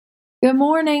Good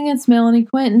morning, it's Melanie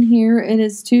Quinton here. It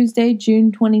is Tuesday,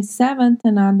 June 27th,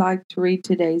 and I'd like to read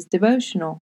today's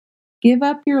devotional. Give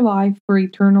up your life for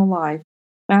eternal life.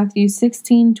 Matthew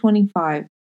 16:25.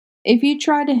 If you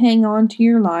try to hang on to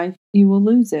your life, you will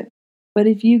lose it. But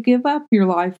if you give up your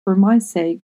life for my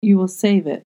sake, you will save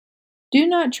it. Do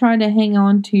not try to hang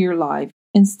on to your life.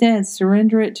 Instead,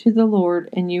 surrender it to the Lord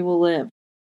and you will live.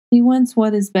 He wants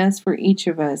what is best for each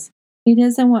of us. He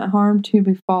doesn't want harm to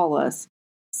befall us.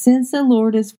 Since the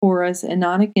Lord is for us and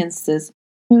not against us,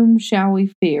 whom shall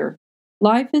we fear?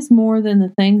 Life is more than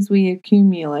the things we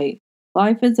accumulate.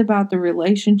 Life is about the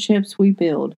relationships we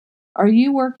build. Are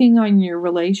you working on your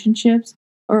relationships,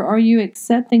 or are you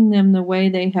accepting them the way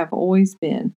they have always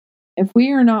been? If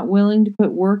we are not willing to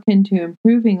put work into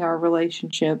improving our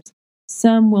relationships,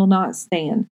 some will not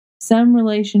stand. Some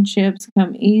relationships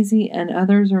come easy and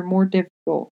others are more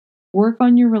difficult. Work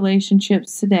on your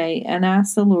relationships today and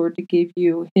ask the Lord to give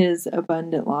you His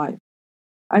abundant life.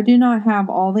 I do not have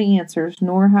all the answers,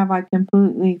 nor have I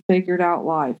completely figured out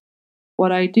life.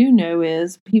 What I do know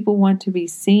is people want to be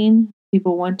seen,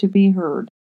 people want to be heard.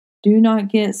 Do not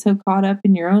get so caught up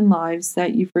in your own lives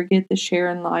that you forget to share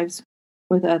in lives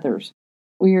with others.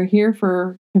 We are here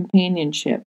for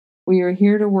companionship. We are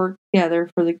here to work together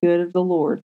for the good of the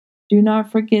Lord. Do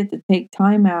not forget to take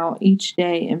time out each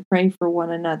day and pray for one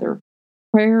another.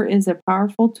 Prayer is a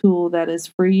powerful tool that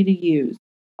is free to use.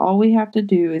 All we have to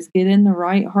do is get in the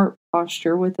right heart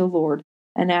posture with the Lord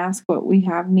and ask what we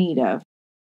have need of.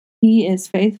 He is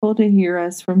faithful to hear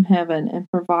us from heaven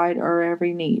and provide our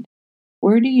every need.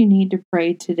 Where do you need to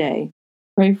pray today?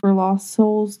 Pray for lost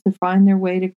souls to find their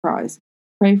way to Christ.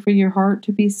 Pray for your heart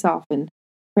to be softened.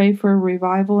 Pray for a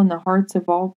revival in the hearts of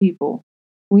all people.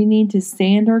 We need to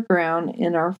stand our ground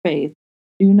in our faith.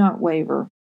 Do not waver.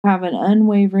 Have an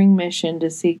unwavering mission to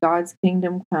see God's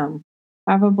kingdom come.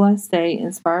 Have a blessed day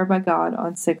inspired by God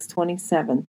on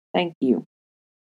 627. Thank you.